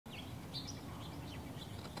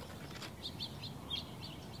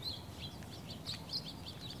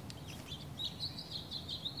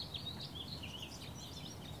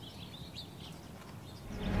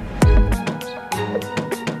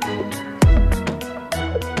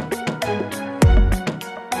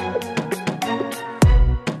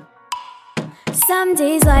Some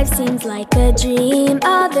days life seems like a dream,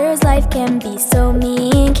 others life can be so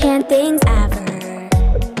mean. Can't things ever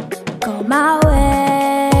go my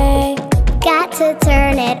way? Got to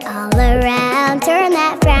turn it all around, turn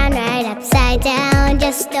that frown right upside down.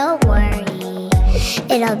 Just don't worry,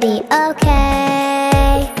 it'll be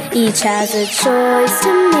okay. Each has a choice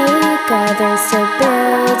to make, others to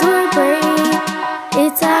build or break.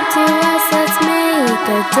 It's up to us, let's make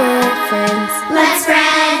a difference. Let's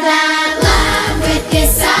spread the love with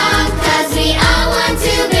this song, 'cause we all want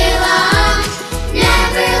to belong.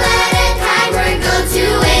 Never let a kind word go to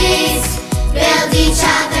waste. Build each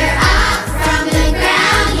other up from the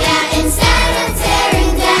ground, yeah, instead of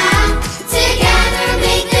tearing down. Together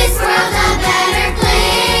make this world a better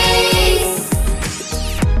place.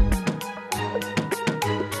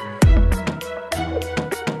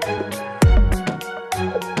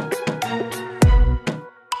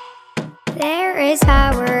 There is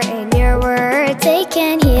power in your words. They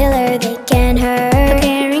can heal or they can hurt. A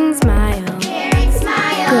caring smile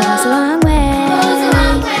goes a long way.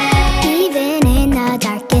 Even in the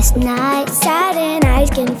darkest night, saddened eyes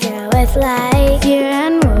can fill with light. Fear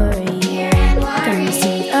and worry can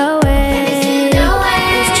recede away.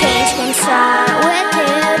 This change can start with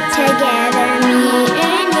you. Together, me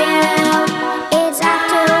and you. It's up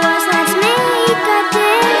to us, let's make a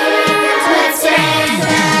difference. Let's spread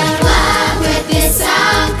the love with this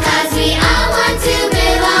song, 'cause we all want to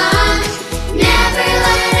belong. Never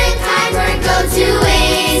let a kind word go to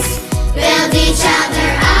waste. Build each other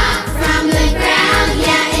up from the ground,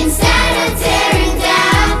 yeah, instead of tearing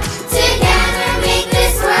down. Together make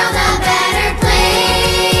this world a better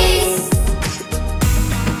place.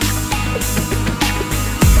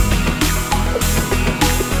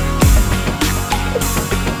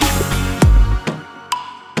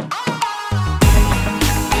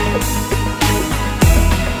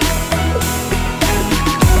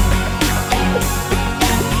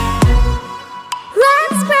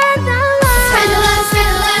 Let's spread the love. Spread the love, spread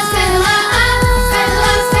the love, spread the love up. Spread the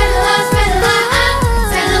love, spread the love, spread the love up.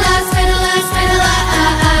 Spread the love, spread the love, spread the love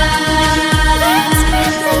up.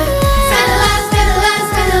 Spread the love, spread the love,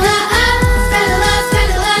 spread the love up. Spread the love, spread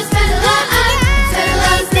the love, spread the love up. Spread the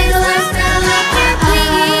love, spread the love, spread the love up.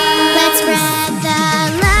 Let's spread the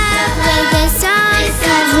love with this song,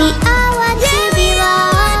 'cause we all want to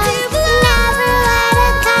belong. Never let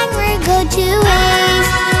a kind word go to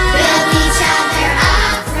waste. Build each other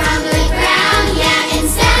up from the ground, yeah,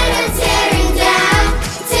 instead of tearing down.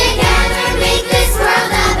 Together make this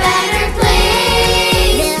world a better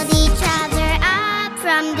place. Build each other up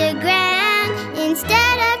from the ground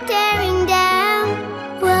instead of tearing down.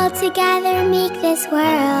 We'll together make this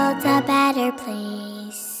world a better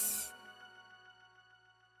place.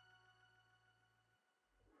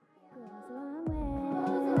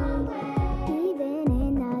 Even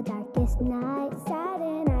in the darkest night,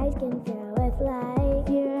 saddened eyes can fill with light.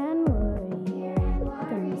 Fear and worry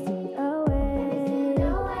can recede away.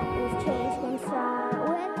 This change can start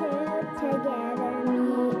with you. Together, me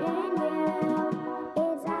and you.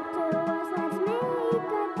 It's up to us, let's make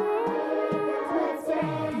a difference. Let's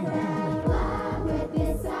spread the love with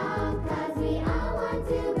this song, 'cause we all want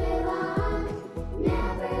to belong.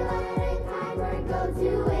 Never let a kind word go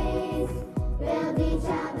to waste. Build each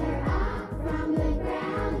other up from the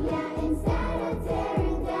ground, yeah, instead of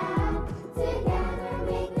tearing down. Together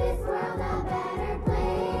make this world a better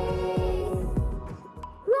place.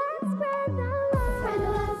 Let's spread